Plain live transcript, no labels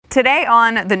Today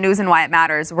on the News and Why It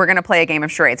Matters, we're going to play a game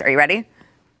of charades. Are you ready?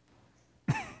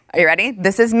 Are you ready?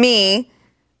 This is me.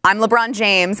 I'm LeBron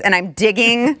James, and I'm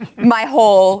digging my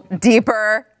hole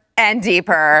deeper and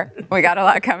deeper. We got a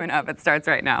lot coming up. It starts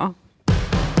right now.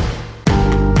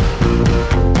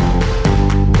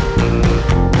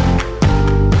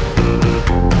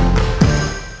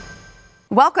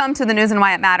 Welcome to the News and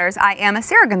Why It Matters. I am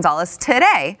Sarah Gonzalez,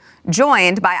 today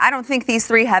joined by, I don't think these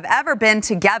three have ever been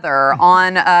together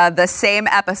on the same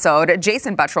episode,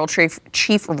 Jason Buttrell,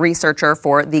 chief researcher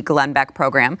for the Glenn Beck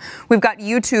program. We've got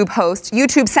YouTube host,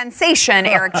 YouTube sensation,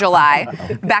 Eric July,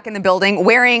 back in the building,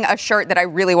 wearing a shirt that I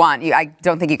really want. I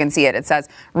don't think you can see it. It says,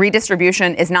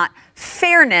 redistribution is not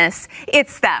fairness,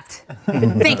 it's theft.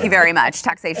 Thank you very much.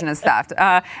 Taxation is theft.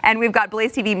 And we've got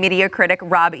Blaze TV media critic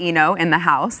Rob Eno in the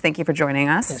house. Thank you for joining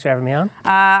us. Thanks for having me on.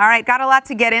 All right, got a lot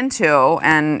to get into,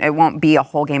 and it won't be a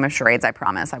whole game of charades, I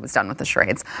promise. I was done with the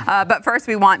charades. But first,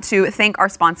 we want to thank our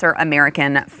sponsor,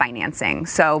 American Financing.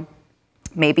 So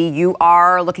maybe you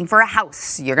are looking for a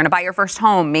house. You're going to buy your first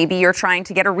home. Maybe you're trying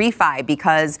to get a refi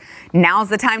because now's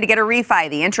the time to get a refi.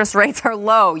 The interest rates are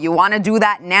low. You want to do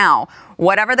that now.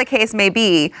 Whatever the case may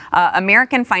be,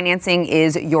 American Financing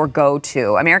is your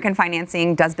go-to. American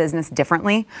Financing does business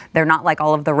differently. They're not like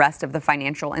all of the rest of the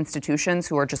financial institutions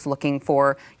who are just looking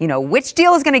for, which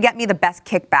deal is going to get me the best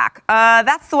kickback.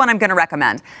 That's the one I'm going to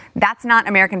recommend. That's not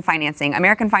American Financing.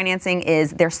 American Financing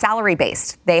they're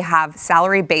salary-based. They have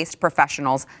salary-based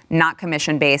professionals, not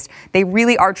commission-based. They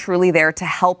really are truly there to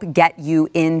help get you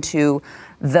into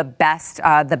the best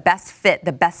fit,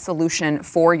 the best solution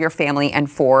for your family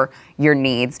and for your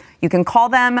needs. You can call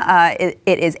them. It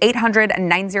is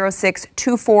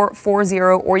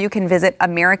 800-906-2440, or you can visit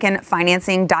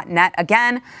AmericanFinancing.net.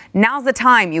 Again, now's the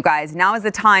time, you guys. Now is the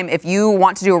time if you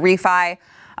want to do a refi.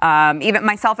 Even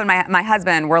myself and my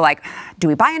husband were like, do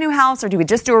we buy a new house or do we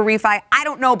just do a refi? I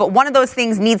don't know, but one of those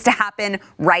things needs to happen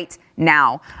right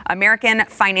now.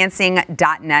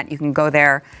 AmericanFinancing.net. You can go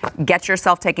there, get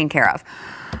yourself taken care of.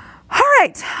 All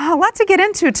right, a lot to get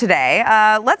into today.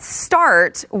 Let's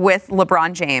start with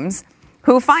LeBron James,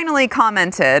 who finally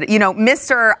commented,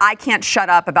 Mr. I can't shut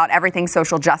up about everything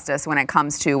social justice when it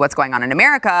comes to what's going on in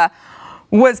America,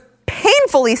 was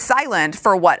painfully silent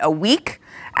for a week?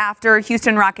 After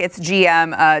Houston Rockets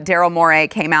GM Daryl Morey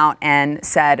came out and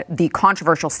said the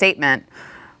controversial statement,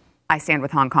 I stand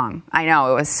with Hong Kong. I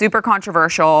know, it was super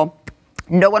controversial.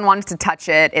 No one wanted to touch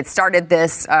it. It started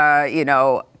this,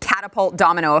 catapult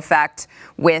domino effect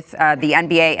with the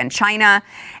NBA and China.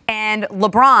 And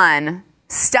LeBron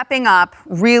stepping up,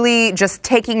 really just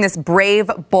taking this brave,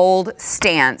 bold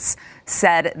stance,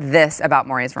 said this about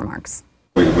Morey's remarks.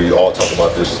 We all talk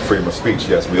about this freedom of speech.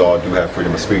 Yes, we all do have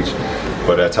freedom of speech,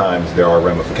 but at times there are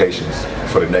ramifications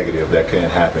for the negative that can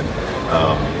happen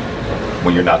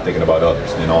when you're not thinking about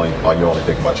others and you're only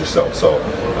thinking about yourself. So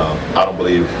I don't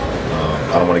believe,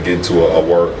 I don't want to get into a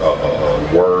word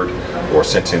or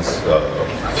sentence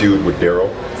feud with Daryl.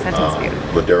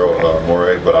 With Daryl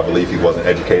Morey, but I believe he wasn't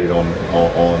educated on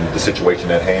the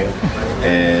situation at hand,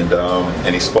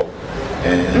 and he spoke.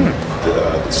 And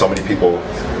so many people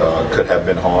could have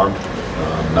been harmed,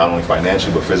 not only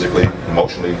financially, but physically,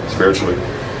 emotionally, spiritually.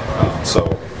 So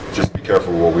just be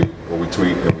careful what we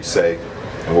tweet and we say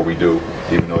and what we do,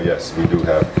 even though, yes, we do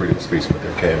have freedom of speech, but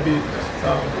there can be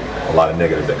a lot of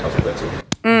negative that comes with that too.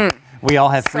 We all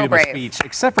have freedom of speech,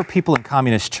 except for people in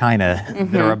communist China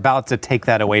that are about to take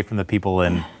that away from the people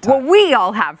in... Well, we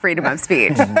all have freedom of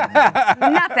speech.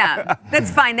 Not them. That's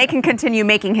fine. They can continue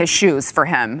making his shoes for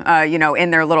him,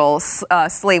 in their little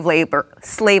slave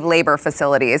labor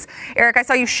facilities. Eric, I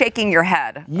saw you shaking your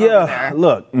head. Yeah,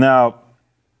 look, now,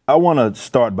 I want to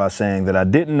start by saying that I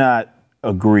did not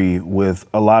agree with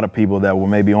a lot of people that were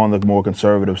maybe on the more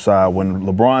conservative side when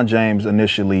LeBron James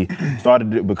initially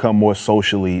started to become more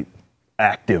socially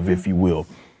active, if you will.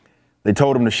 They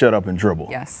told him to shut up and dribble.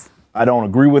 Yes. I don't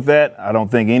agree with that. I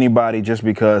don't think anybody, just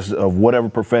because of whatever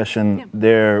profession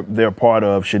they're part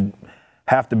of, should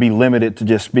have to be limited to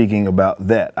just speaking about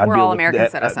that. We're all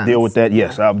American citizens. I deal with that,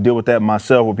 yes. I'll deal with that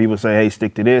myself, where people say, hey,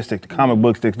 stick to this, stick to comic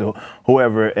books, stick to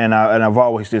whoever, and I've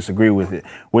always disagreed with it.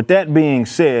 With that being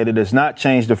said, it does not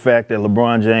change the fact that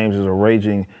LeBron James is a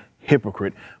raging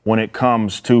hypocrite when it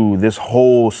comes to this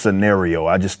whole scenario.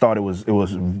 I just thought it was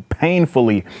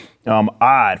painfully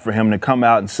odd for him to come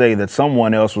out and say that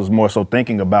someone else was more so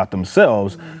thinking about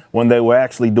themselves when they were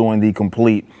actually doing the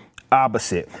complete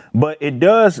opposite. But it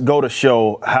does go to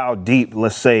show how deep,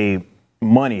 let's say,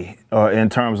 money in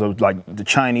terms of like the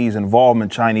Chinese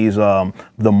involvement,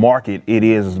 the market it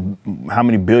is, how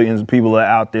many billions of people are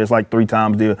out there. It's like 3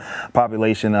 times the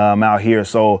population out here.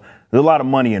 So there's a lot of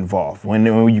money involved. When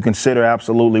you consider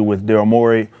absolutely with Daryl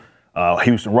Morey,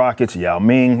 Houston Rockets, Yao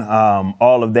Ming,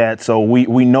 all of that. So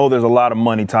we know there's a lot of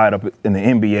money tied up in the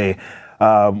NBA,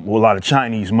 a lot of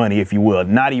Chinese money, if you will,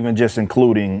 not even just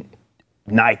including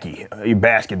Nike,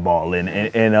 basketball, and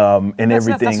everything.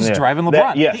 That's what's driving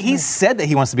LeBron. Yes. He said that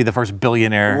he wants to be the first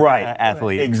billionaire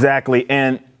athlete. Exactly.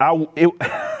 And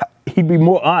he'd be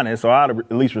more honest, or I'd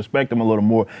at least respect him a little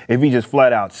more if he just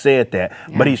flat out said that.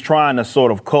 Yeah. But he's trying to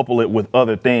sort of couple it with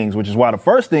other things, which is why the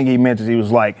first thing he mentions, he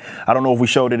was like, I don't know if we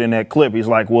showed it in that clip. He's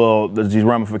like, well, there's these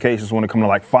ramifications when it comes to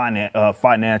like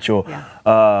financial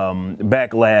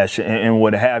backlash and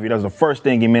what have you. That's the first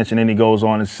thing he mentioned. And he goes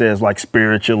on and says like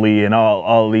spiritually and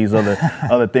all of these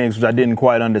other things, which I didn't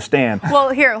quite understand.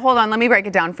 Well, here, hold on. Let me break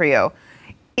it down for you.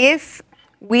 If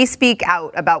we speak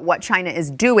out about what China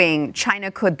is doing, China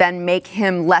could then make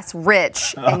him less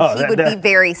rich, and he would be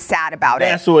very sad about it.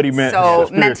 That's what he meant. So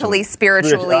mentally,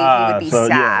 spiritually, he would be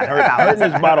sad about it.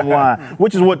 That's bottom line,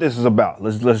 which is what this is about.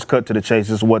 Let's cut to the chase.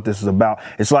 This is what this is about.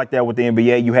 It's like that with the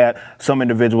NBA. You had some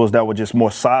individuals that were just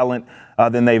more silent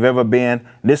than they've ever been.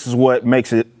 This is what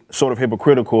makes it sort of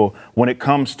hypocritical when it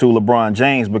comes to LeBron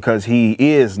James, because he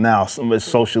is now as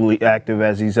socially active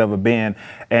as he's ever been,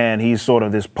 and he's sort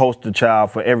of this poster child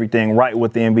for everything right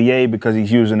with the NBA because he's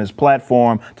using his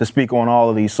platform to speak on all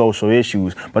of these social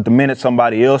issues. But the minute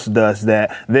somebody else does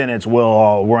that, then it's,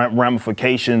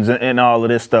 ramifications and all of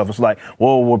this stuff. It's like,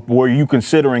 well, were you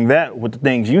considering that with the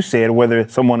things you said, whether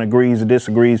someone agrees or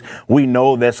disagrees? We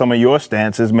know that some of your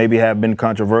stances maybe have been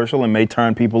controversial and may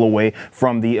turn people away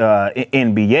from the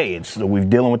NBA. So we're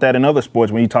dealing with that in other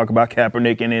sports when you talk about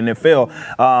Kaepernick and NFL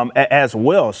as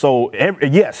well. So,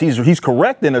 yes, he's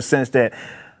correct in a sense that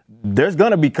there's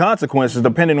going to be consequences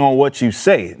depending on what you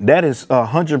say. That is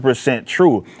 100%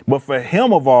 true. But for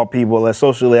him, of all people, as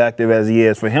socially active as he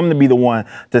is, for him to be the one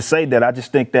to say that, I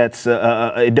just think that's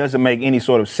it doesn't make any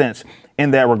sort of sense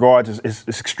in that regard. It's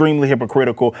extremely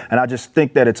hypocritical. And I just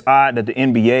think that it's odd that the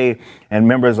NBA and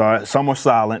members some are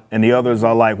silent and the others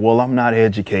are like, well, I'm not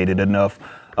educated enough.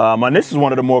 And this is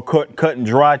one of the more cut and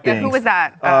dry things. Yeah, who was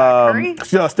that? Curry?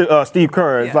 Steve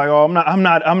Kerr. It's like, I'm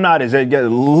not as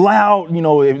loud. You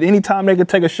know, anytime they could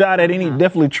take a shot at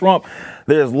definitely Trump,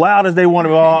 they're as loud as they want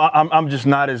to.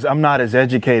 I'm not as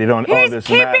educated on all this.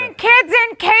 He's keeping kids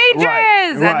in cages.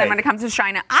 Right. And then when it comes to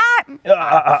China, I don't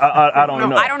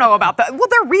know. I don't know about that. Well,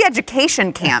 they're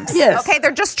re-education camps. Yes. Okay,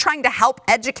 they're just trying to help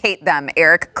educate them,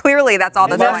 Eric. Clearly, that's all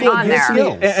that's going on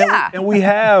there. And we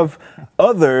have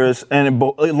others, and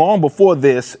long before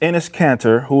this, Enes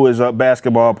Kanter, who is a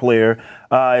basketball player,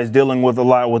 is dealing with a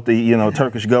lot with the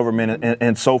Turkish government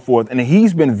and so forth, and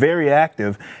he's been very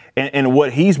active in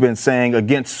what he's been saying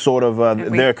against sort of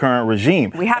their current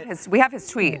regime. We have his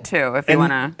tweet too, if you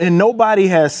want to. And nobody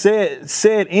has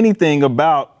said anything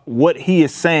about what he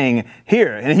is saying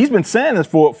here. And he's been saying this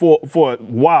for a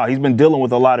while. He's been dealing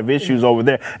with a lot of issues over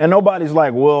there. And nobody's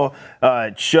like, well,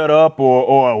 shut up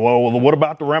or what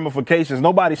about the ramifications?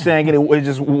 Nobody's saying it. It's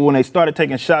just when they started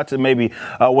taking shots at maybe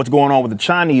what's going on with the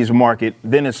Chinese market,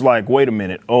 then it's like, wait a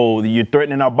minute. Oh, you're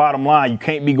threatening our bottom line. You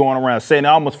can't be going around saying it.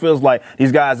 Almost feels like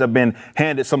these guys have been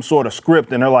handed some sort of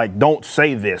script and they're like, don't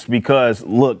say this because,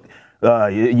 look,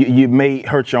 you may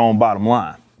hurt your own bottom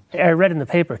line. I read in the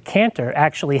paper, Kanter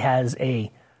actually has a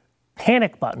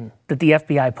panic button that the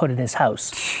FBI put in his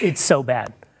house. It's so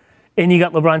bad. And you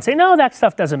got LeBron saying, no, that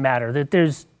stuff doesn't matter. That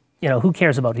there's, who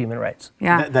cares about human rights?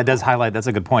 Yeah. That does highlight, that's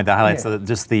a good point. That highlights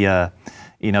just the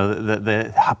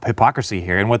hypocrisy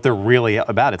here and what they're really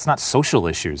about. It's not social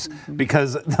issues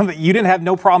because you didn't have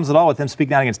no problems at all with him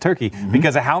speaking out against Turkey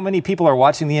because of how many people are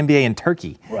watching the NBA in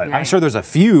Turkey. Right. I'm sure there's a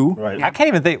few. Right. I can't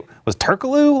even think. Was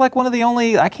Turkaloo like one of the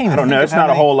only? I can't even. I don't know. It's not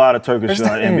a whole lot of Turkish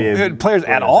NBA players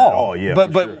at all. Yeah,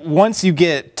 but once you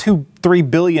get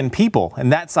 2-3 billion people in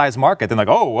that size market, then like,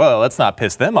 oh well, let's not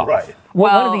piss them off. Right.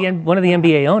 Well, one of the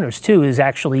NBA owners too is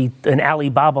actually an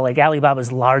Alibaba, like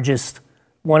Alibaba's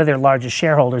one of their largest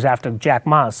shareholders after Jack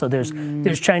Ma. So there's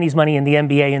Chinese money in the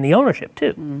NBA and the ownership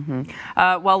too.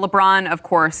 Well, LeBron, of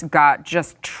course, got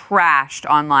just trashed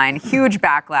online. Huge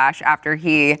backlash after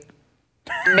he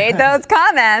made those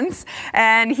comments,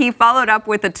 and he followed up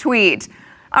with a tweet.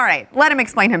 All right, let him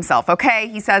explain himself, okay?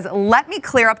 He says, let me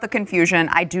clear up the confusion.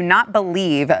 I do not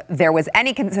believe there was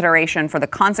any consideration for the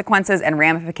consequences and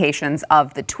ramifications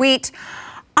of the tweet.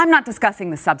 I'm not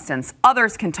discussing the substance.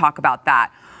 Others can talk about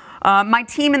that. My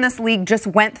team in this league just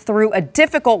went through a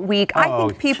difficult week. I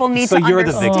think people need to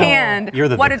understand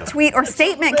what a tweet or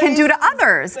statement can do to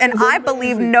others. And I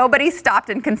believe nobody stopped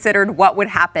and considered what would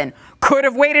happen. Could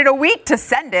have waited a week to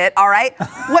send it, all right?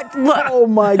 Look, oh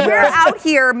my God. We're out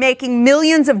here making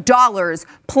millions of dollars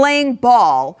playing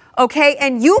ball, okay?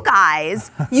 And you guys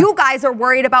are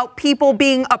worried about people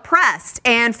being oppressed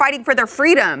and fighting for their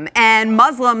freedom and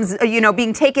Muslims,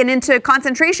 being taken into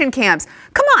concentration camps.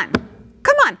 Come on.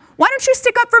 Why don't you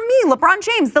stick up for me, LeBron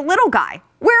James, the little guy?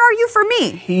 Where are you for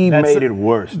me? He made it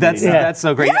worse. That's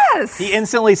so great. Yes. He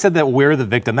instantly said that we're the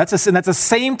victim. That's the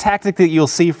same tactic that you'll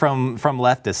see from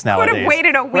leftists nowadays. Could have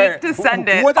waited a week to send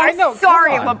it. I know.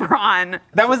 Sorry, LeBron.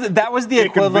 That was the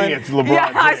equivalent. LeBron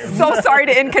yeah, I'm so sorry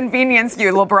to inconvenience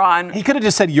you, LeBron. He could have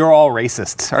just said you're all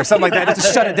racist or something like that.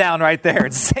 Just shut it down right there.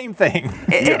 It's the same thing.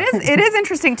 It is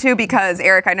interesting too because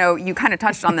Eric, I know you kind of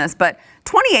touched on this, but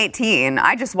 2018,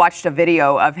 I just watched a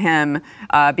video of him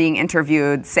being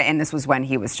interviewed, and this was when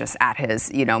he was just at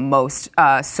his, most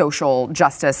social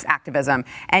justice activism,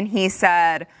 and he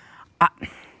said,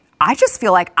 I just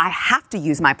feel like I have to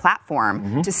use my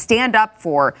platform to stand up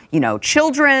for,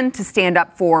 children, to stand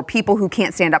up for people who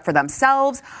can't stand up for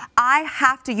themselves. I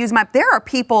have to use there are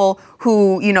people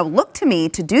who, look to me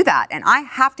to do that, and I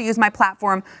have to use my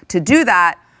platform to do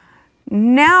that.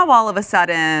 Now, all of a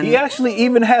sudden... He actually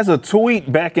even has a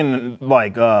tweet back in,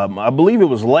 I believe it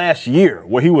was last year,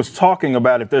 where he was talking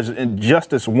about if there's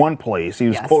injustice one place. He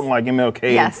was quoting like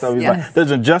MLK and stuff. He's like,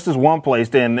 there's injustice one place,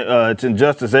 then it's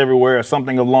injustice everywhere, or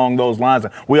something along those lines.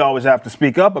 We always have to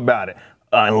speak up about it.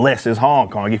 Unless it's Hong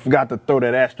Kong. He forgot to throw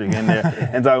that asterisk in there.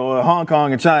 And so, well, Hong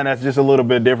Kong and China, that's just a little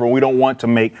bit different. We don't want to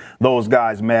make those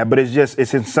guys mad. But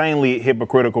it's insanely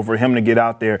hypocritical for him to get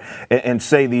out there and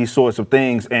say these sorts of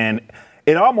things. And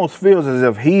it almost feels as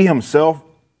if he himself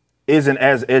isn't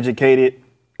as educated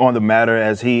on the matter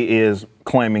as he is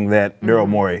claiming that Daryl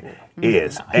Morey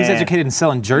is. He's educated in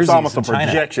selling jerseys. It's almost a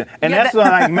projection. And that's what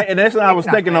I was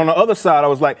thinking on the other side. I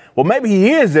was like, well, maybe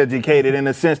he is educated in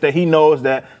the sense that he knows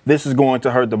that this is going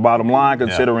to hurt the bottom line,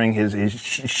 considering his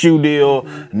shoe deal,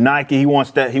 Nike. He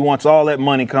wants all that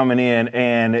money coming in,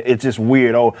 and it's just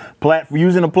weird.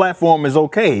 Using a platform is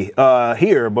okay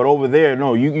here, but over there,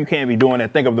 no, you can't be doing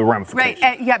that. Think of the ramifications.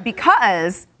 Right,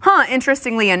 because,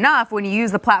 interestingly enough, when you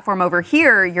use the platform over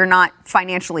here, you're not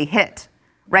financially hit.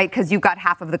 Right, because you've got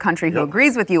half of the country who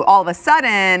agrees with you. All of a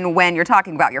sudden, when you're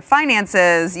talking about your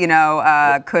finances,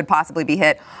 could possibly be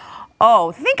hit.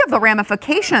 Oh, think of the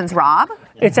ramifications, Rob.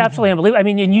 It's absolutely unbelievable. I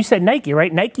mean, and you said Nike,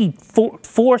 right? Nike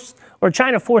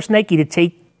China forced Nike to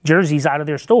take jerseys out of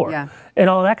their store and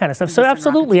all that kind of stuff. So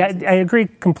absolutely, I agree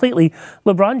completely.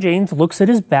 LeBron James looks at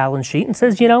his balance sheet and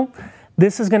says,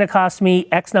 this is going to cost me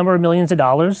X number of millions of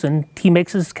dollars, and he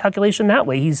makes his calculation that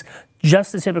way. He's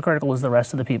just as hypocritical as the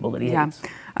rest of the people that he hates.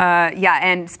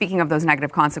 And speaking of those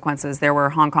negative consequences, there were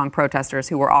Hong Kong protesters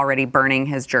who were already burning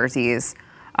his jerseys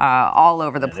all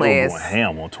over the place. They were going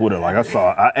ham on Twitter, like I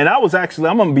saw.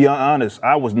 I'm going to be honest,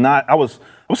 I was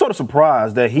sort of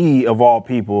surprised that he, of all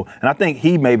people, and I think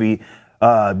he maybe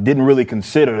didn't really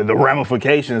consider the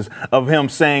ramifications of him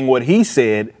saying what he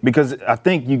said, because I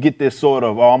think you get this sort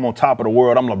of, I'm on top of the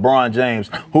world, I'm LeBron James,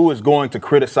 who is going to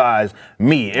criticize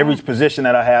me? Every position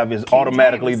that I have is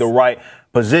automatically the right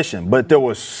position. But there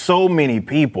were so many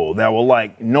people that were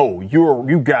like, no,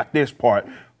 you got this part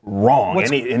wrong.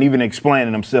 And even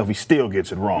explaining himself, he still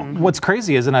gets it wrong. What's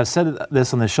crazy is, and I've said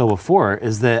this on the show before,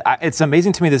 is that it's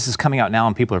amazing to me this is coming out now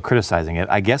and people are criticizing it,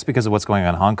 I guess because of what's going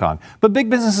on in Hong Kong. But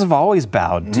big businesses have always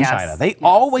bowed to China. They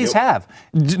always have.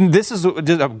 This is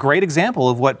just a great example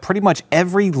of what pretty much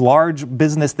every large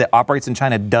business that operates in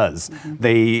China does.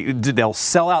 They'll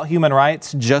sell out human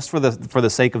rights just for the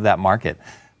sake of that market.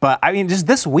 But I mean, just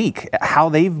this week, how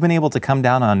they've been able to come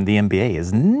down on the NBA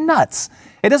is nuts.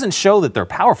 It doesn't show that they're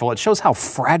powerful. It shows how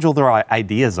fragile their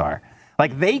ideas are.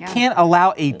 Like, they can't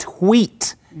allow a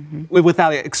tweet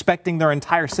without expecting their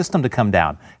entire system to come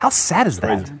down. How sad is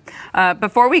that?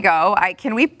 Before we go,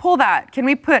 can we put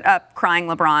up crying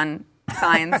LeBron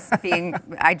signs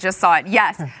I just saw it.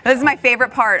 Yes, this is my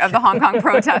favorite part of the Hong Kong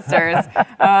protesters.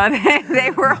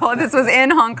 This was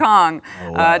in Hong Kong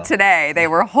today. They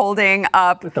were holding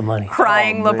up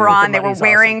crying LeBron. They were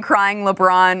wearing crying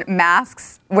LeBron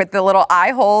masks with the little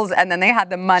eye holes, and then they had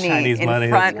the money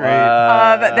front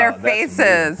of their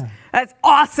faces. That's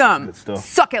awesome.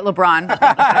 Suck it, LeBron.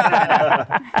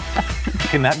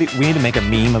 Can that be? We need to make a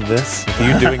meme of this. Of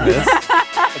you doing this.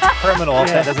 It's criminal if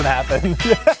that doesn't happen.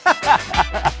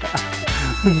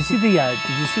 Did you see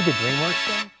the DreamWorks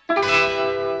thing?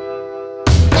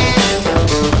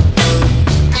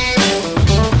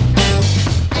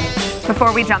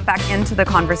 Before we jump back into the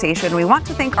conversation, we want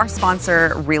to thank our sponsor,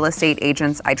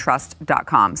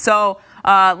 realestateagentsitrust.com. So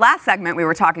last segment, we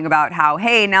were talking about how,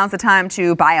 hey, now's the time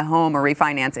to buy a home or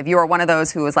refinance. If you are one of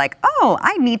those who is like, oh,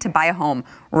 I need to buy a home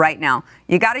right now,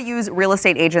 you got to use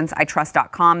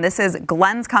realestateagentsitrust.com. This is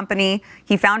Glenn's company.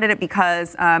 He founded it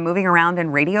because moving around in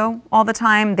radio all the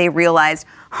time, they realized,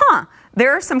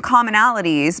 there are some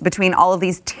commonalities between all of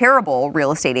these terrible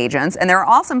real estate agents, and there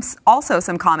are also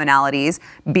some commonalities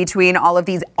between all of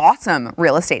these awesome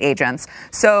real estate agents.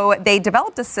 So they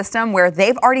developed a system where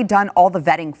they've already done all the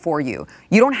vetting for you.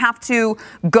 You don't have to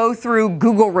go through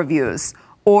Google reviews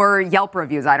or Yelp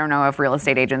reviews. I don't know if real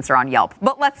estate agents are on Yelp,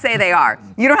 but let's say they are.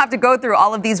 You don't have to go through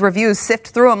all of these reviews, sift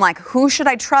through them like, who should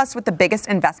I trust with the biggest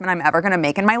investment I'm ever going to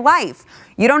make in my life?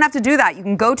 You don't have to do that. You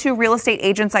can go to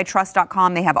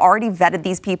realestateagentsitrust.com. They have already vetted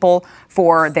these people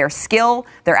for their skill,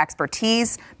 their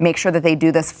expertise, make sure that they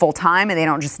do this full time and they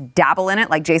don't just dabble in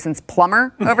it like Jason's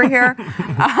plumber over here.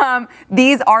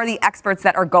 These are the experts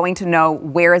that are going to know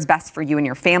where is best for you and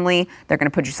your family. They're going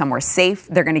to put you somewhere safe.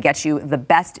 They're going to get you the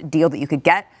best deal that you could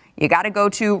get. You got to go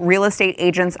to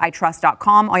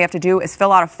realestateagentsitrust.com. All you have to do is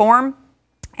fill out a form,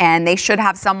 and they should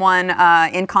have someone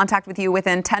in contact with you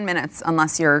within 10 minutes,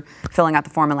 unless you're filling out the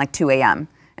form at like 2 a.m.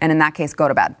 And in that case, go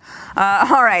to bed.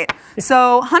 All right.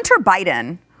 So Hunter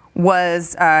Biden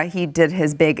he did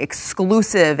his big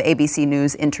exclusive ABC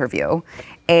News interview,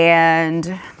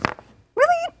 and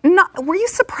were you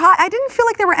surprised? I didn't feel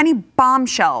like there were any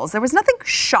bombshells. There was nothing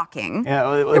shocking.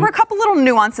 There were a couple little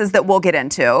nuances that we'll get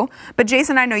into. But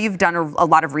Jason, I know you've done a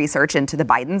lot of research into the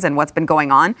Bidens and what's been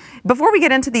going on. Before we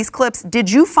get into these clips,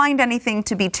 did you find anything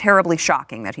to be terribly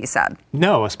shocking that he said?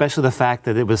 No, especially the fact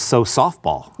that it was so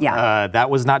softball. Yeah.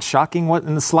 That was not shocking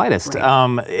in the slightest.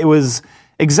 Right. It was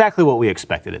exactly what we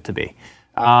expected it to be.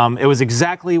 It was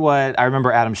exactly what I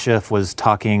remember Adam Schiff was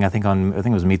talking, I think it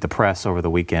was Meet the Press over the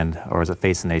weekend, or was it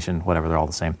Face the Nation, whatever, they're all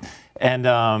the same.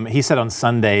 And he said on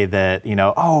Sunday that,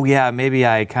 maybe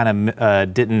I kind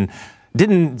of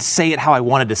didn't say it how I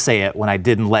wanted to say it when I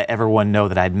didn't let everyone know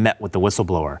that I'd met with the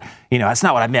whistleblower. That's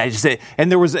not what I meant. I just said, and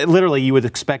there was literally, you would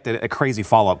expect a crazy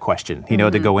follow-up question,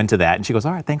 to go into that. And she goes,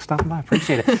 all right, thanks for stopping by. I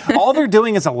appreciate it. All they're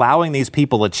doing is allowing these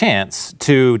people a chance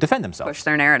to defend themselves. Push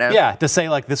their narrative. Yeah, to say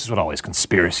like, this is what all these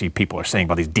conspiracy people are saying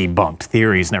about these debunked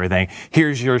theories and everything.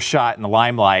 Here's your shot in the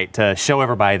limelight to show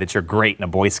everybody that you're great and a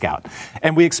Boy Scout.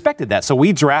 And we expected that. So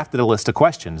we drafted a list of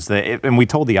questions and we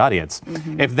told the audience,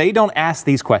 if they don't ask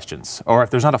these questions, or if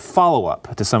there's not a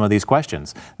follow-up to some of these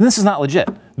questions, then this is not legit.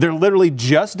 They're literally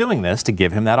just doing this to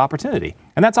give him that opportunity.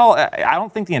 And that's all. I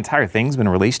don't think the entire thing's been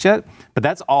released yet, but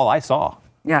that's all I saw.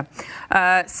 Yeah.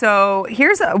 So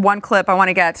here's one clip. I want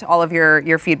to get all of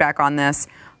your feedback on this.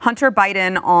 Hunter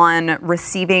Biden on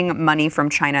receiving money from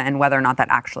China and whether or not that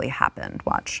actually happened.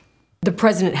 Watch. The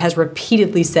president has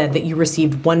repeatedly said that you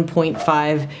received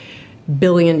 $1.5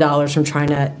 billion from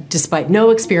China despite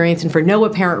no experience and for no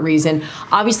apparent reason.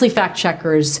 Obviously, fact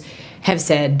checkers have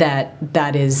said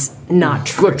that is not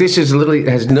true. Look, this is literally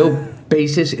has no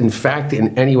basis in fact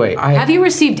in any way. Have you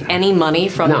received any money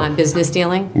from that business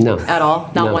dealing? No. At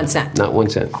all? Not 1 cent? Not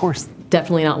 1 cent. Of course.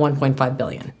 Definitely not 1.5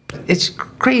 billion. It's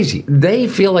crazy. They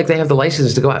feel like they have the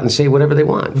license to go out and say whatever they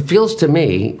want. It feels to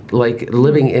me like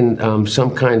living in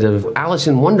some kind of Alice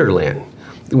in Wonderland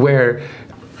where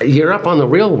you're up on the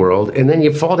real world, and then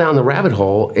you fall down the rabbit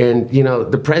hole, and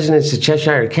the president's a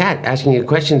Cheshire cat asking you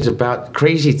questions about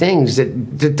crazy things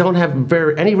that don't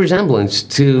bear any resemblance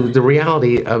to the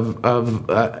reality of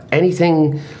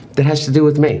anything that has to do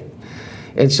with me.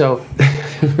 And so,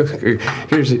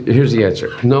 here's the answer.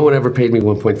 No one ever paid me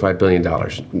 $1.5 billion,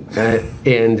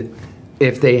 and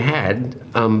if they had,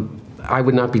 I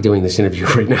would not be doing this interview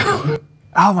right now.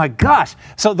 Oh my gosh.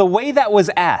 So the way that was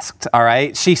asked, all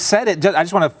right, she said it, I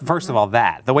just want to, first of all,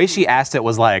 the way she asked it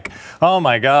was like, oh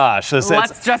my gosh.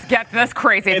 Let's just get this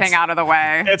crazy thing out of the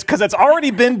way. It's because it's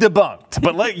already been debunked,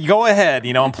 but go ahead,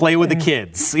 and play with the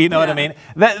kids. You know what I mean?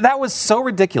 That was so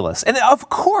ridiculous. And of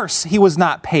course he was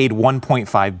not paid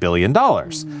 $1.5 billion.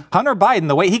 Hunter Biden,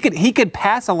 the way he could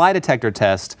pass a lie detector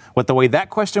test with the way that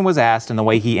question was asked and the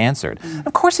way he answered.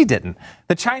 Of course he didn't.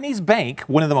 The Chinese bank,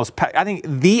 one of the most, I think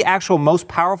the actual most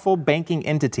powerful banking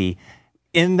entity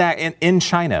in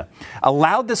China,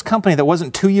 allowed this company that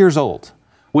wasn't 2 years old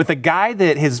with a guy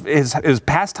that his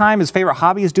pastime, his favorite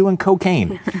hobby is doing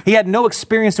cocaine. He had no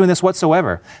experience doing this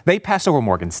whatsoever. They passed over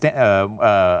Morgan,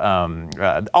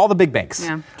 all the big banks.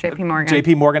 Yeah, J.P. Morgan.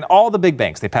 J.P. Morgan, all the big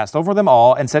banks. They passed over them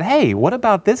all and said, hey, what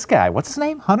about this guy? What's his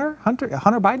name? Hunter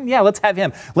Biden? Yeah, let's have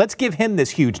him. Let's give him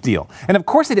this huge deal. And of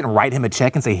course, they didn't write him a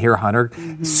check and say, here, Hunter,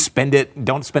 spend it.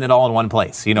 Don't spend it all in one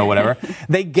place, whatever.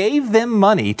 They gave them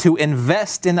money to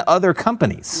invest in other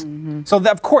companies. So,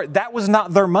 of course, that was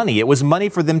not their money. It was money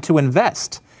for them to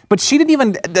invest. But she didn't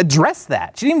even address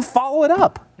that. She didn't even follow it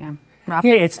up. Yeah,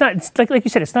 it's not. It's like you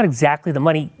said. It's not exactly the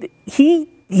money. He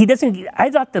doesn't. I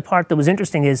thought the part that was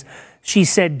interesting is she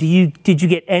said, "Did you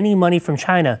get any money from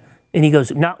China?" And he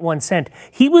goes, "Not 1 cent."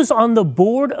 He was on the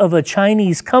board of a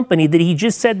Chinese company that he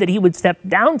just said that he would step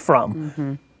down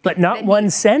from. But not 1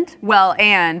 cent? Well,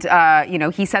 and,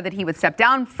 he said that he would step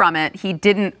down from it. He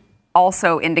didn't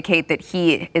also indicate that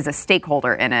he is a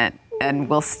stakeholder in it and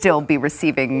will still be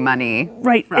receiving money.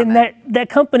 Right. And that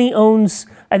company owns,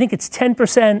 I think it's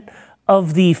 10%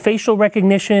 of the facial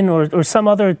recognition or some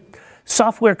other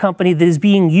software company that is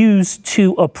being used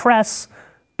to oppress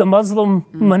the Muslim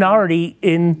minority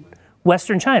in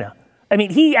Western China. I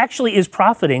mean, he actually is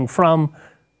profiting from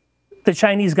the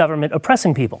Chinese government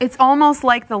oppressing people. It's almost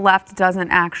like the left doesn't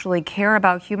actually care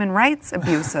about human rights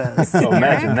abuses. So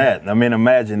imagine that.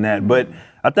 Imagine that. But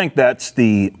I think that's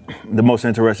the most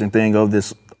interesting thing of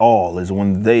this all is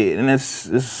when and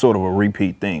it's sort of a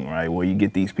repeat thing, right? Where you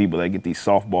get these people that get these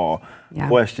softball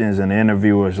questions and the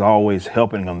interviewers always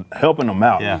helping them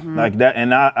out. Like that.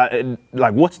 And I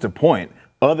like, what's the point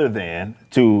other than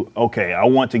I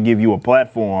want to give you a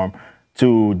platform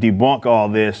to debunk all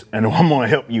this, and I'm going to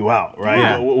help you out, right?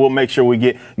 Yeah. We'll make sure we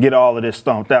get all of this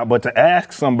stomped out. But to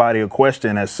ask somebody a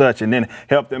question as such and then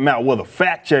help them out, well, the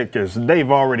fact checkers, they've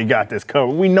already got this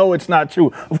covered. We know it's not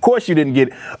true. Of course you didn't get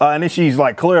it. And then she's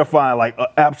like clarifying, like,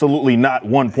 absolutely not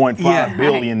 $1.5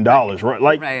 billion,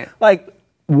 right? Like,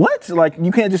 what? Like,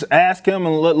 you can't just ask him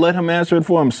and let him answer it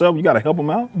for himself. You got to help him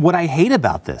out. What I hate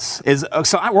about this is,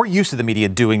 we're used to the media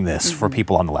doing this for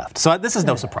people on the left. So this is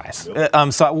no surprise.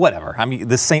 So whatever. I mean,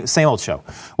 the same old show.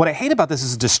 What I hate about this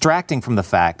is distracting from the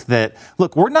fact that,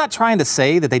 look, we're not trying to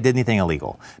say that they did anything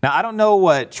illegal. Now, I don't know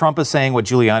what Trump is saying, what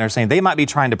Giuliani is saying. They might be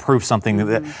trying to prove something.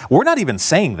 That we're not even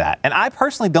saying that. And I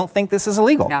personally don't think this is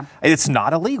illegal. Yeah. It's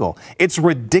not illegal. It's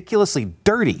ridiculously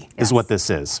dirty is what this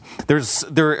is.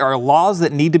 There are laws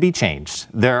that need to be changed.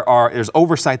 There's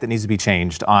oversight that needs to be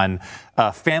changed on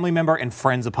family member and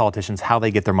friends of politicians, how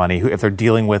they get their money, if they're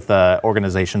dealing with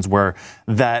organizations where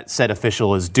that said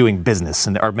official is doing business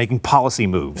and are making policy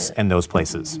moves in those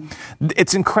places.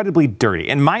 It's incredibly dirty.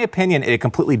 In my opinion, it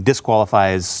completely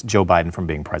disqualifies Joe Biden from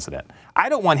being president. I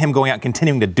don't want him going out and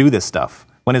continuing to do this stuff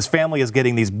when his family is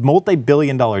getting these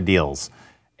multi-billion-dollar deals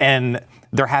and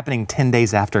they're happening 10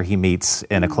 days after he meets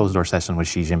in a closed-door session with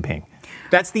Xi Jinping.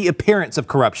 That's the appearance of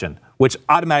corruption, which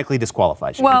automatically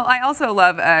disqualifies you. Well, I also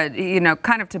love,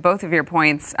 kind of to both of your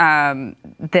points,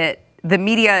 that the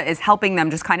media is helping them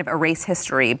just kind of erase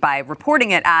history by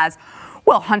reporting it as,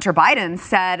 well, Hunter Biden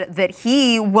said that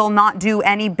he will not do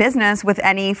any business with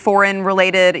any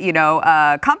foreign-related,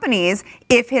 companies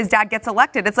if his dad gets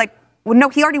elected. It's like, well, no,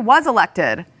 he already was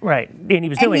elected. Right, and he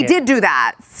was doing it. And he did do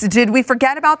that. So did we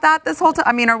forget about that this whole time?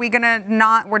 I mean, are we going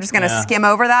to we're just going to skim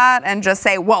over that and just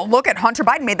say, well, look at Hunter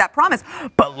Biden made that promise,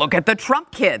 but look at the Trump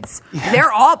kids. Yeah.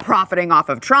 They're all profiting off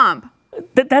of Trump.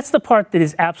 That's the part that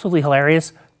is absolutely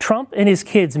hilarious. Trump and his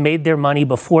kids made their money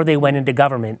before they went into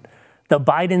government. The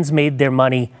Bidens made their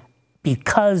money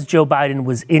because Joe Biden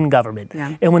was in government.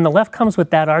 Yeah. And when the left comes with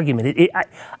that argument,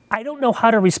 I don't know how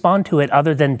to respond to it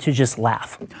other than to just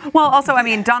laugh. Well, also, I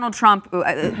mean, Donald Trump,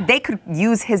 they could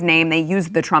use his name. They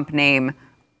used the Trump name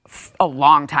a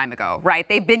long time ago, right?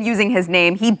 They've been using his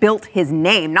name. He built his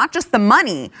name, not just the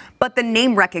money, but the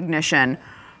name recognition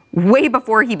way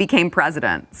before he became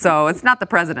president. So it's not the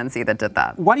presidency that did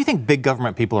that. Why do you think big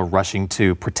government people are rushing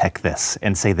to protect this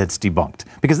and say that's debunked?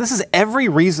 Because this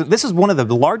is one of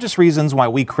the largest reasons why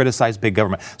we criticize big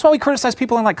government. That's why we criticize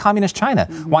people in like communist China.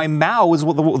 Why Mao was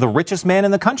the richest man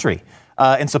in the country.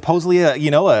 And supposedly,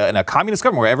 in a communist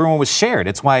government where everyone was shared.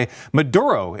 It's why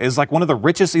Maduro is like one of the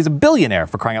richest. He's a billionaire,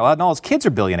 for crying out loud, and all his kids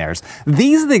are billionaires.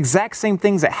 These are the exact same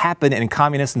things that happen in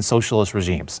communist and socialist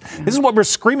regimes. This is what we're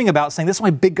screaming about, saying this is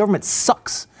why big government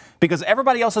sucks. Because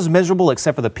everybody else is miserable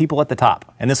except for the people at the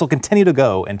top. And this will continue to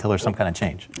go until there's some kind of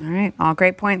change. All right. All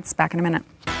great points. Back in a minute.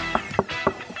 I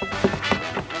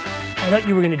thought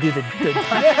you were going to do the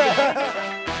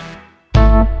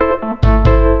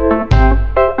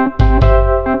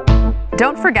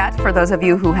Don't forget, for those of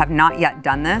you who have not yet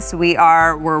done this,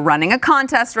 we're running a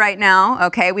contest right now.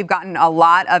 Okay, we've gotten a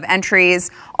lot of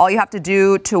entries. All you have to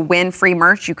do to win free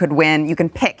merch, you can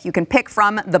pick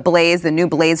from the Blaze, the new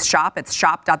Blaze shop. It's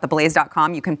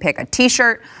shop.theblaze.com. You can pick a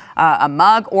t-shirt, a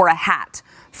mug, or a hat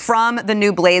from the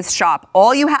new Blaze shop.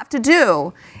 All you have to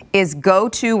do is go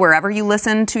to wherever you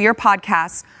listen to your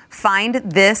podcasts, find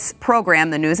this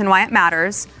program, The News and Why It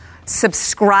Matters,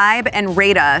 subscribe and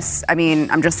rate us. I mean,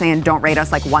 I'm just saying, don't rate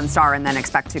us like 1 star and then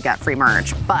expect to get free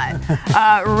merch. But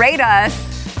rate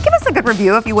us. Give us a good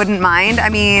review if you wouldn't mind. I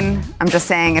mean, I'm just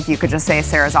saying, if you could just say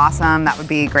Sarah's awesome, that would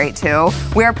be great too.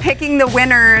 We're picking the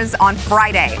winners on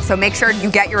Friday, so make sure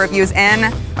you get your reviews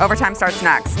in. Overtime starts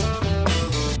next.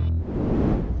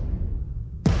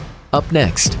 Up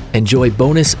next, enjoy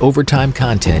bonus overtime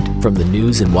content from the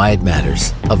news and why it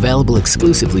matters. Available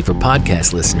exclusively for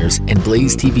podcast listeners and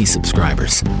Blaze TV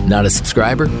subscribers. Not a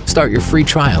subscriber? Start your free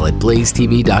trial at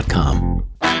blazetv.com.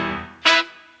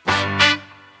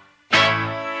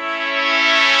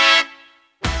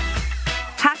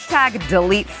 Hashtag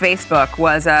delete Facebook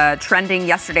was trending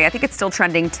yesterday. I think it's still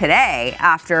trending today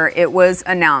after it was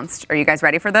announced. Are you guys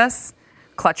ready for this?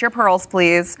 Clutch your pearls,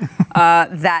 please.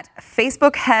 That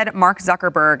Facebook head Mark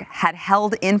Zuckerberg had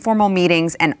held informal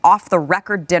meetings and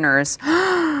off-the-record dinners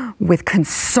with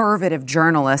conservative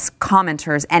journalists,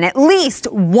 commenters, and at least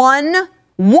one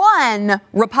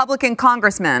Republican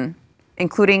congressman,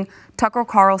 including Tucker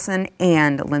Carlson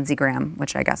and Lindsey Graham,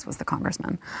 which I guess was the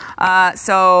congressman.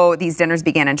 So these dinners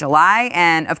began in July,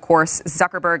 and of course,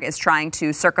 Zuckerberg is trying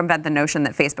to circumvent the notion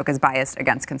that Facebook is biased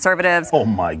against conservatives. Oh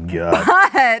my God.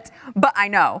 But I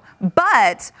know.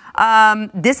 But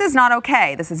this is not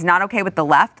okay. This is not okay with the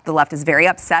left. The left is very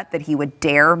upset that he would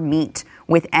dare meet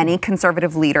with any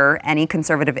conservative leader, any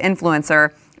conservative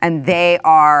influencer, and they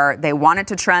want it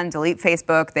to trend, delete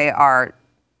Facebook. They are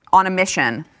on a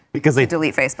mission. Because they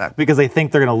delete Facebook. Because they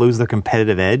think they're going to lose their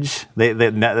competitive edge.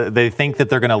 They think that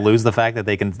they're going to lose the fact that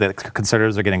that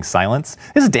conservatives are getting silenced.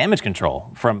 This is damage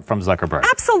control from Zuckerberg.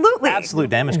 Absolutely. Absolute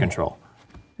damage control.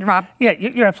 Rob? Yeah,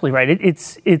 you're absolutely right.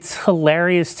 It's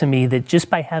hilarious to me that just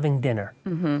by having dinner,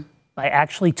 by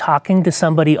actually talking to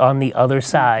somebody on the other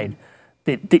side,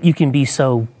 that you can be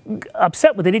so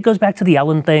upset with it. It goes back to the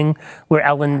Ellen thing, where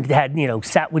Ellen had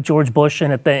sat with George Bush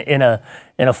in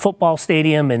a football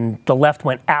stadium, and the left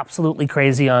went absolutely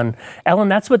crazy on Ellen.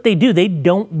 That's what they do. They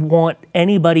don't want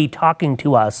anybody talking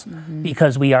to us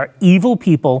because we are evil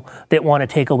people that want to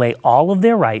take away all of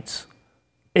their rights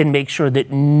and make sure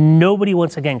that nobody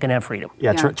once again can have freedom.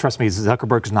 Yeah. Trust me,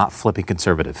 Zuckerberg's not flipping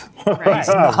conservative. Right. He's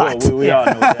not. We all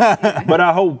know that. But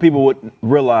I hope people would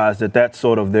realize that that's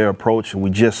sort of their approach. We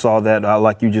just saw that,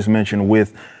 like you just mentioned,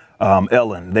 with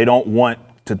Ellen. They don't want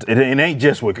to, it ain't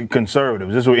just with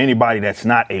conservatives. It's with anybody that's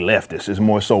not a leftist. It's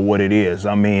more so what it is.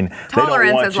 I mean,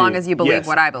 tolerance as long as you believe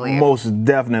what I believe. Most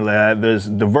definitely. There's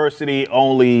diversity,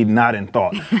 only not in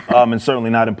thought, and certainly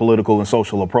not in political and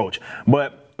social approach.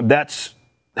 But that's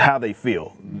how they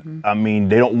feel. I mean,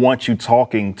 they don't want you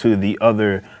talking to the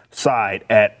other side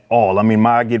at all. I mean,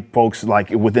 I get folks like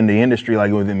within the industry,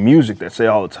 like within music, that say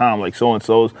all the time, like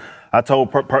so-and-so's, I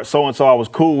told so-and-so I was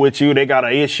cool with you. They got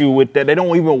an issue with that. They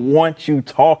don't even want you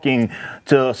talking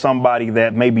to somebody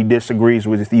that maybe disagrees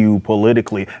with you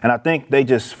politically. And I think they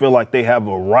just feel like they have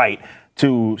a right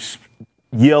to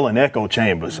yell in echo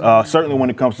chambers. Certainly when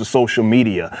it comes to social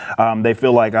media, they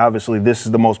feel like obviously this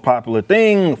is the most popular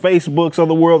thing. Facebooks of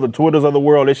the world, the Twitters of the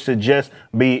world, it should just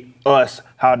be us.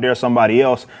 How dare somebody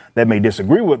else that may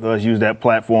disagree with us use that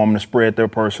platform to spread their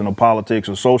personal politics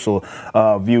or social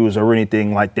views or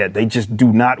anything like that. They just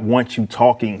do not want you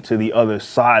talking to the other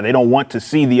side. They don't want to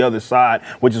see the other side,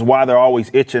 which is why they're always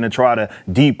itching to try to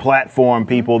deplatform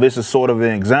people. This is sort of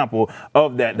an example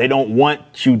of that. They don't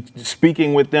want you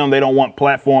speaking with them. They don't want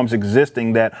platforms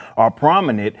existing that are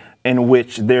prominent in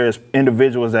which there's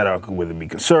individuals that are, whether it be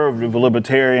conservative,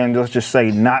 libertarian, let's just say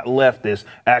not leftist,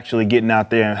 actually getting out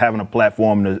there and having a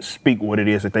platform to speak what it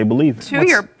is that they believe in.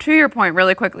 To your point,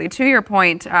 really quickly,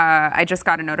 I just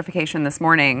got a notification this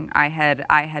morning. I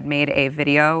had made a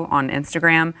video on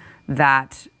Instagram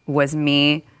that was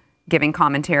me giving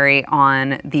commentary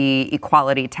on the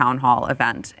Equality Town Hall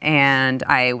event. And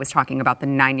I was talking about the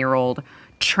 9-year-old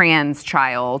trans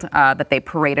child that they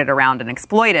paraded around and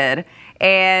exploited.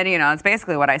 And, it's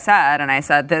basically what I said. And I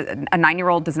said that a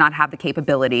 9-year-old does not have the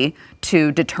capability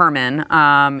to determine,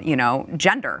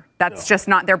 gender. That's just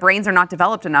not, their brains are not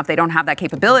developed enough. They don't have that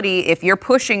capability. If you're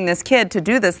pushing this kid to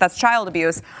do this, that's child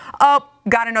abuse. Oh,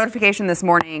 got a notification this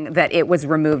morning that it was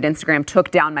removed. Instagram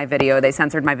took down my video. They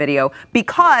censored my video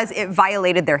because it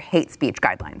violated their hate speech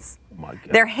guidelines. Oh my God.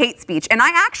 Their hate speech. And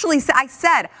I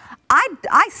said,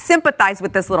 I sympathize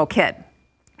with this little kid.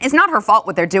 It's not her fault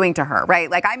what they're doing to her, right?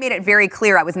 Like, I made it very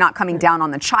clear I was not coming down on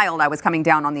the child. I was coming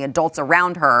down on the adults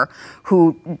around her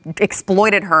who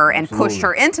exploited her and pushed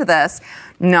her into this.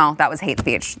 No, that was hate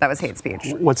speech. That was hate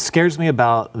speech. What scares me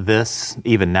about this,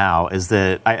 even now, is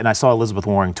that, I saw Elizabeth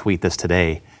Warren tweet this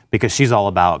today because she's all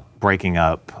about breaking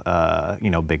up,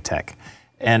 big tech.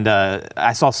 And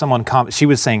I saw someone she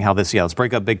was saying how let's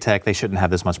break up big tech. They shouldn't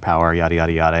have this much power, yada,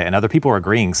 yada, yada. And other people are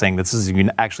agreeing, saying this is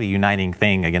actually a uniting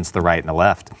thing against the right and the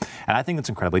left. And I think it's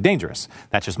incredibly dangerous.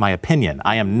 That's just my opinion.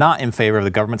 I am not in favor of the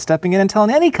government stepping in and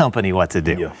telling any company what to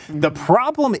do. Yeah. The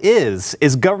problem is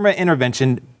government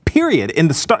intervention, period,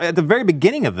 at the very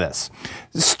beginning of this.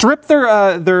 Strip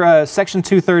their Section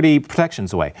 230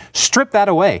 protections away. Strip that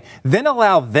away. Then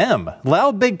allow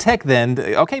big tech then,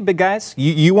 okay, big guys,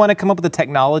 you want to come up with the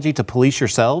technology to police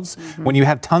yourselves when you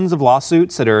have tons of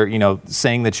lawsuits that are,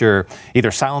 saying that you're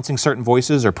either silencing certain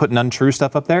voices or putting untrue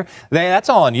stuff up there. That's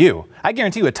all on you. I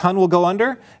guarantee you a ton will go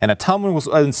under and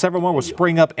and several more will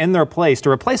spring up in their place to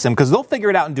replace them because they'll figure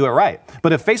it out and do it right.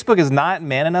 But if Facebook is not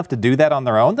man enough to do that on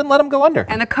their own, then let them go under.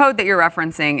 And the code that you're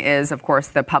referencing is, of course,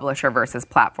 the publisher versus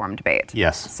platform debate.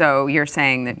 Yes. So you're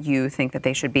saying that you think that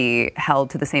they should be held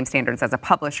to the same standards as a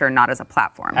publisher, not as a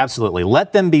platform. Absolutely.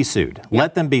 Let them be sued. Yep.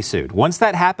 Let them be sued. Once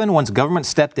that happened, once government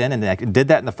stepped in and did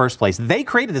that in the first place, they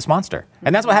created this monster.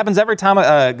 And that's what happens every time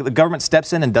the government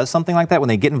steps in and does something like that. When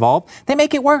they get involved, they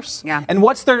make it worse. Yeah. And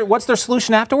what's their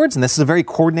solution afterwards? And this is a very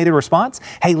coordinated response.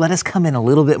 Hey, let us come in a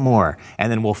little bit more,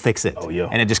 and then we'll fix it. Oh, yeah.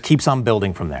 And it just keeps on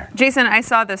building from there. Jason, I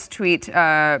saw this tweet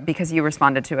because you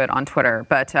responded to it on Twitter,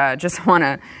 but just want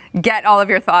to get all of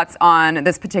your thoughts on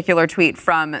this particular tweet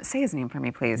from, say his name for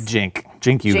me, please. Cenk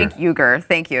Uygur. Cenk Uygur,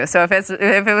 thank you. So if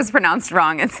it was pronounced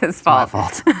wrong, it's his fault. My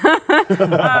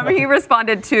fault. He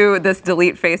responded to this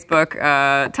delete Facebook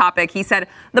topic. He said,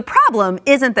 the problem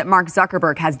isn't that Mark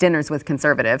Zuckerberg has dinners with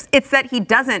conservatives. It's that he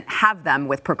doesn't have them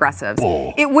with progressives.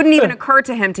 Oh. It wouldn't even occur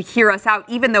to him to hear us out,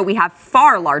 even though we have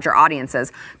far larger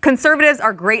audiences. Conservatives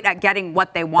are great at getting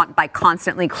what they want by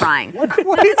constantly crying. This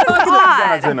is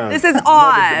odd. This is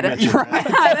odd. This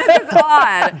is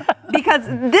odd because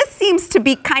this seems to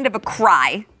be kind of a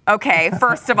cry. Okay,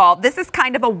 first of all, this is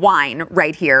kind of a whine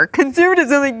right here.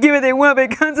 Conservatives only give what they want by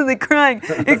constantly crying,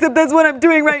 except that's what I'm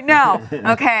doing right now.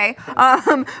 Okay,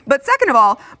 but second of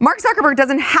all, Mark Zuckerberg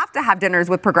doesn't have to have dinners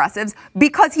with progressives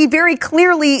because he very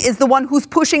clearly is the one who's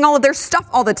pushing all of their stuff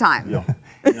all the time. Yeah.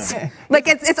 Like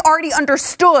it's already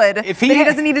understood that he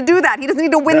doesn't need to do that. He doesn't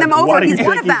need to win them over. Why do you He's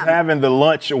one think of he's them. having the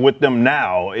lunch with them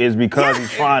now is because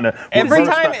he's trying to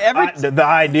the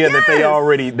idea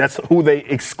that that's who they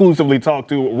exclusively talk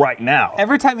to right now.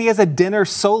 Every time he has a dinner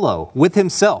solo with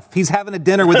himself, he's having a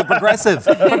dinner with a progressive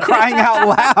for crying out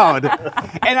loud.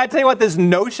 And I tell you what, this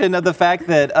notion of the fact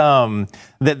that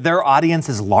that their audience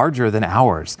is larger than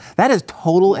ours, that is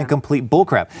total and complete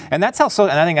bullcrap. And that's how.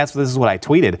 And I think this is what I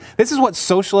tweeted. This is what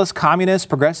socialists, communists,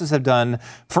 progressives have done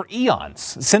for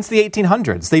eons since the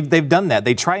 1800s. They've done that.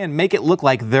 They try and make it look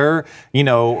like their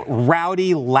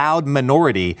rowdy, loud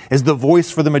minority is the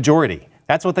voice for the majority.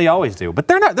 That's what they always do. But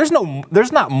there's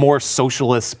not more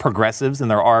socialist progressives than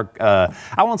there are,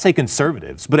 I won't say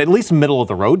conservatives, but at least middle of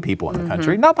the road people in the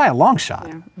country, not by a long shot.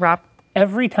 Yeah. Rob?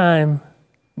 Every time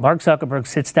Mark Zuckerberg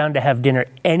sits down to have dinner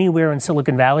anywhere in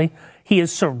Silicon Valley, he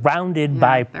is surrounded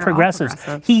by progressives.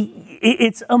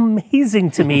 It's amazing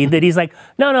to me that he's like,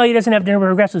 no, he doesn't have dinner with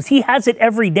progressives. He has it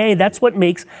every day. That's what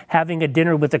makes having a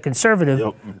dinner with a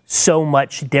conservative so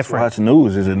much different. That's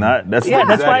news, is it not? That's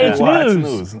why it's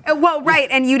news. Well, right,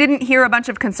 and you didn't hear a bunch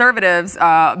of conservatives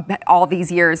all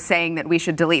these years saying that we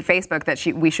should delete Facebook, that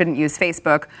we shouldn't use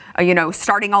Facebook,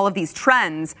 starting all of these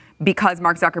trends because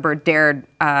Mark Zuckerberg dared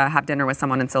have dinner with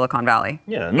someone in Silicon Valley.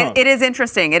 Yeah, no. It is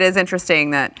interesting. It is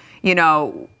interesting that,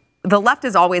 the left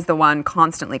is always the one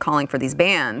constantly calling for these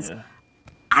bans. Yeah.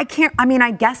 I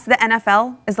guess the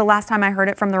NFL is the last time I heard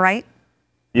it from the right.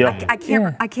 Yeah. I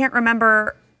can't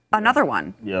remember another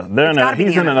one. Yeah,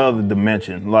 he's in another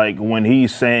dimension. Like when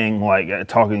he's saying,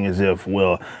 talking as if,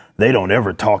 they don't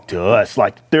ever talk to us.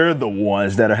 Like they're the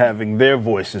ones that are having their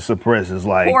voices suppressed. It's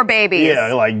like poor babies.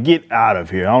 Yeah, get out of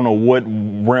here. I don't know what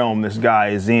realm this guy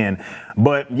is in,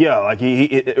 but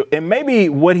and maybe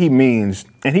what he means,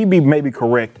 and he'd be maybe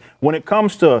correct when it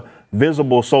comes to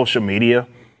visible social media.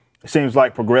 It seems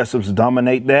like progressives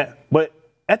dominate that, but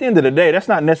at the end of the day, that's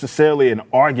not necessarily an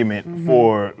argument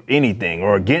for anything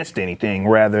or against anything.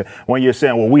 Rather, when you're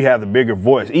saying, well, we have the bigger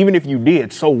voice, even if you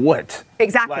did, so what?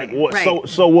 Exactly. Like, what, right.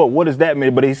 So what? What does that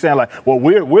mean? But he's saying like, well,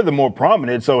 we're the more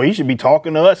prominent, so he should be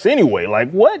talking to us anyway. Like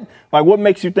what? Like what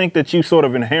makes you think that you sort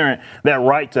of inherit that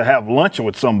right to have lunch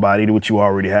with somebody which you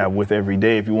already have with every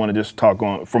day? If you want to just talk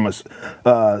on from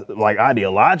a like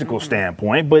ideological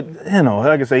standpoint, but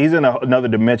like I say, he's in another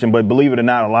dimension. But believe it or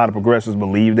not, a lot of progressives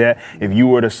believe that. If you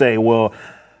were to say, well,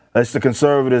 it's the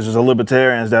conservatives or the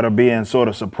libertarians that are being sort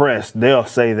of suppressed, they'll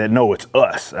say that, no, it's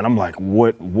us. And I'm like,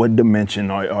 what dimension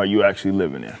are you actually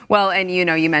living in? Well, and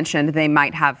you mentioned they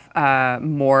might have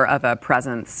more of a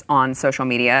presence on social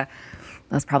media.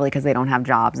 That's probably because they don't have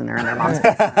jobs and they're in their mom's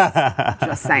business.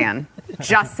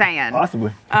 Just saying.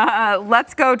 Possibly.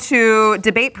 Let's go to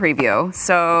debate preview.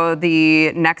 So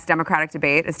the next Democratic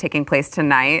debate is taking place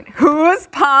tonight. Who's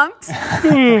pumped?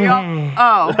 You're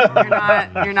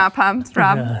not pumped,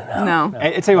 Rob? No.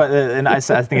 I tell you what, and I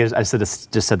think I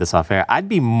just said this off air. I'd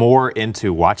be more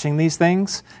into watching these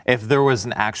things if there was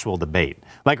an actual debate.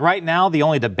 Like right now, the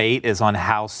only debate is on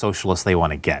how socialist they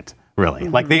want to get. Really,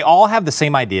 like they all have the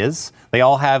same ideas. They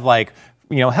all have like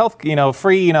health,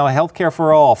 free, healthcare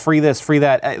for all, free this, free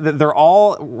that. They're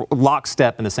all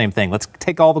lockstep in the same thing. Let's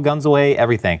take all the guns away,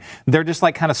 everything. They're just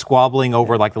like kind of squabbling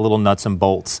over like the little nuts and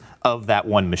bolts of that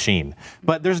one machine.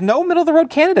 But there's no middle of the road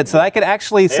candidate, so I could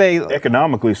actually say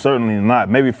economically, certainly not.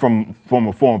 Maybe from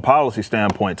a foreign policy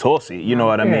standpoint, Tulsi, you know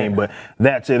what I mean. But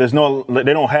that's it. They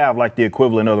don't have like the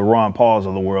equivalent of the Ron Pauls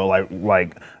of the world,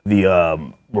 like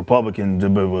the Republicans, it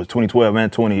was 2012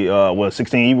 and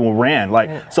 2016, even ran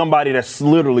like somebody that's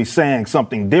literally saying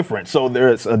something different. So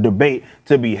there's a debate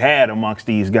to be had amongst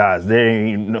these guys. There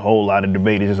ain't a whole lot of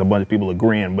debate. It's just a bunch of people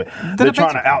agreeing, but they're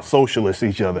trying to out-socialist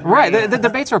each other. Right. The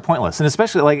debates are pointless, and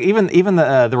especially like even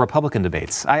the Republican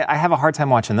debates. I have a hard time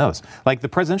watching those. Like the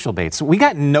presidential debates, we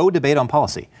got no debate on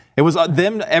policy. It was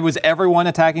them. It was everyone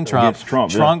attacking Trump.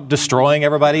 Trump destroying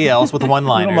everybody else with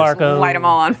one-liners. Light them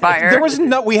all on fire. There was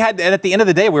no. We had at the end of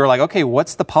the day, we were like, okay,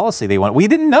 what's the policy they want? We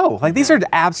didn't know. Like these are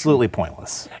absolutely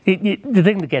pointless. The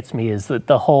thing that gets me is that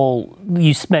the whole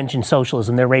you mentioned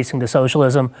socialism. They're racing to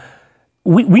socialism.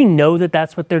 We know that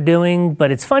that's what they're doing,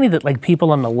 but it's funny that like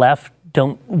people on the left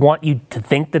don't want you to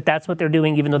think that that's what they're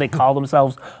doing, even though they call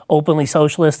themselves openly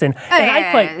socialist. And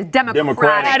I put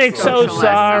Democratic. So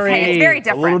sorry. Okay, it's very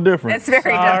different. A little different. It's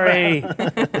very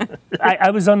different.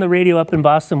 I was on the radio up in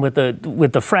Boston with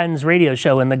the Friends radio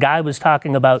show, and the guy was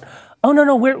talking about, oh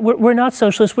no, we're not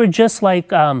socialists. We're just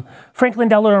like Franklin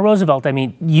Delano Roosevelt. I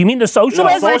mean, you mean the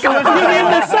socialists? Socialists? You mean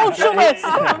the socialists?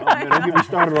 Don't get me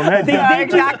started on that. They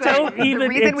Exactly. just don't even. The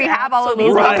reason we have all of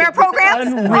these Right. welfare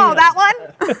programs. Unreal. Oh, that one.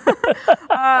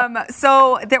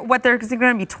 So there's going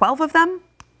to be 12 of them.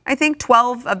 I think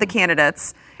 12 of the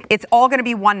candidates. It's all going to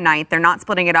be one night. They're not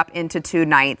splitting it up into two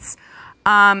nights.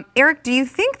 Eric, do you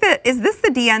think is this the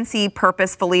DNC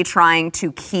purposefully trying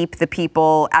to keep the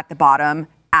people at the bottom?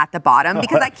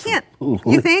 Because I can't,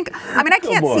 you think? I mean, I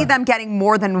can't see them getting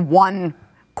more than one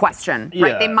question,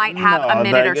 right? They might have a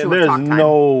minute or two of talk time. There's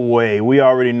no way. We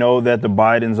already know that the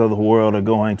Bidens of the world are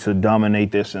going to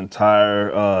dominate this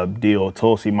entire deal.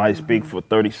 Tulsi might speak for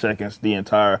 30 seconds the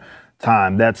entire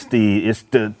time. It's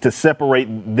to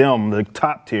separate them, the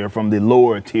top tier, from the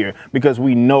lower tier, because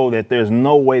we know that there's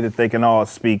no way that they can all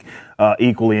speak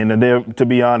equally. And to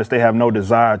be honest, they have no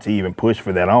desire to even push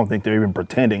for that. I don't think they're even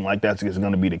pretending like that's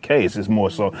going to be the case. It's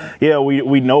more so,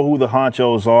 we know who the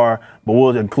honchos are, but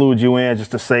we'll include you in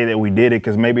just to say that we did it,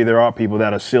 because maybe there are people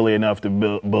that are silly enough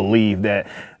to believe that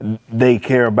they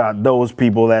care about those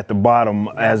people at the bottom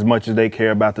as much as they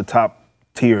care about the top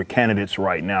tier candidates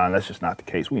right now, and that's just not the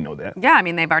case. We know that. Yeah, I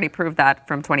mean, they've already proved that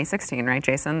from 2016, right,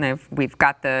 Jason? We've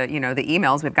got the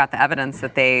emails, we've got the evidence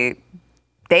that they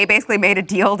basically made a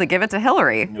deal to give it to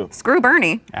Hillary. Yep. Screw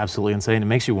Bernie. Absolutely insane. It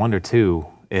makes you wonder too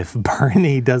if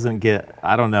Bernie doesn't get.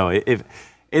 I don't know if.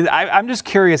 I'm just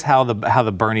curious how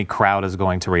the Bernie crowd is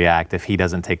going to react if he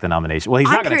doesn't take the nomination. Well,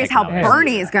 I'm curious how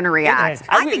Bernie is going to react.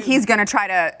 I think he's going to try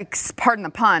to, pardon the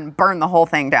pun, burn the whole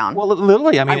thing down. Well,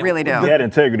 literally, I mean, I really do. If he had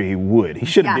integrity, he would. He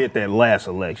should have did that last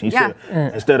election. He should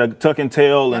have, instead of tucking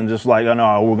tail and just like, oh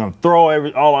no, we're going to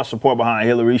throw all our support behind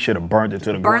Hillary. He should have burned it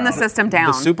to the ground. Burn the system down.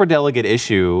 The superdelegate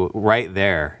issue right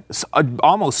there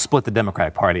almost split the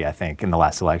Democratic Party, I think, in the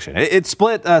last election. It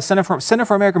split Center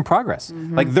for American Progress.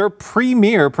 Mm-hmm. Like their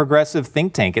premier progressive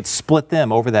think tank, it split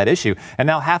them over that issue. And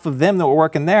now half of them that were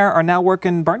working there are now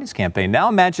working Bernie's campaign. Now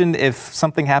imagine if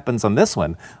something happens on this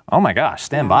one. Oh my gosh,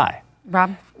 stand by.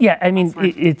 Rob? Yeah, I mean,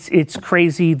 it's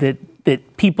crazy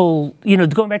that people,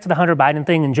 going back to the Hunter Biden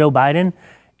thing and Joe Biden,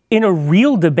 in a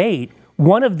real debate,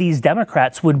 one of these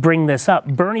Democrats would bring this up.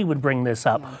 Bernie would bring this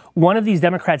up. One of these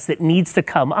Democrats that needs to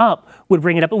come up would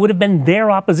bring it up. It would have been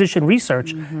their opposition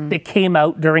research that came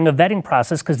out during a vetting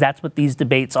process, because that's what these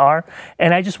debates are.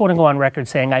 And I just want to go on record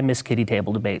saying I miss kiddie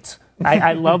table debates.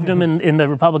 I loved them in the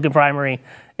Republican primary.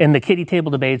 And the kiddie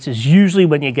table debates is usually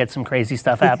when you get some crazy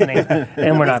stuff happening,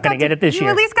 and we're not going to get it this year. You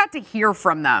at least got to hear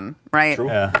from them, right? True.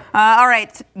 Yeah. All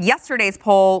right. Yesterday's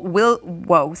poll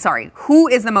who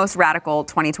is the most radical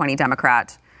 2020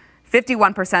 Democrat?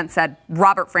 51% said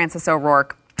Robert Francis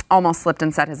O'Rourke. Almost slipped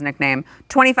and said his nickname.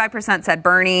 25% said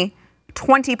Bernie.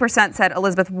 20% said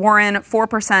Elizabeth Warren.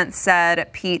 4%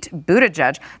 said Pete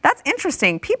Buttigieg. That's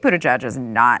interesting. Pete Buttigieg is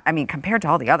not, compared to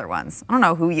all the other ones. I don't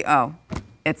know who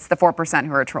it's the 4%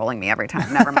 who are trolling me every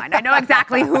time. Never mind. I know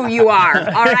exactly who you are,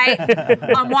 all right?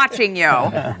 I'm watching you.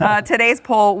 Today's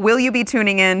poll, will you be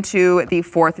tuning in to the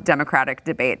 4th Democratic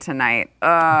debate tonight?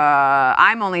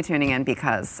 I'm only tuning in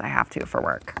because I have to for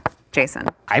work. Jason?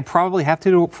 I probably have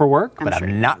to do it for work, but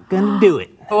I'm not going to do it.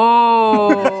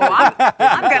 Oh,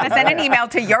 I'm going to send an email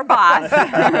to your boss.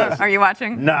 Are you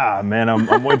watching? Nah, man.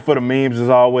 I'm waiting for the memes as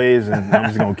always, and I'm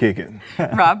just going to kick it.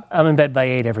 Rob? I'm in bed by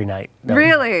 8 every night. No.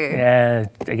 Really? Yeah,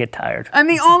 I get tired. I'm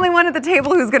the only one at the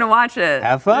table who's going to watch it.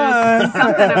 Have fun.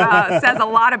 Something says a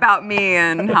lot about me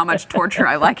and how much torture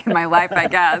I like in my life, I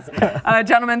guess.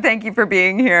 Gentlemen, thank you for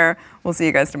being here. We'll see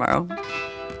you guys tomorrow.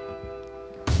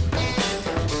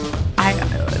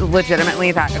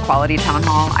 Legitimately, that equality town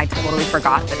hall, I totally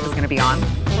forgot that it was going to be on.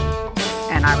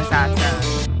 And I was at...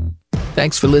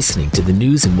 Thanks for listening to the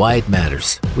news and why it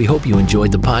matters. We hope you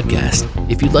enjoyed the podcast.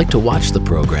 If you'd like to watch the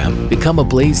program, become a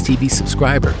Blaze TV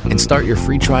subscriber and start your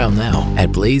free trial now at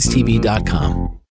blazetv.com.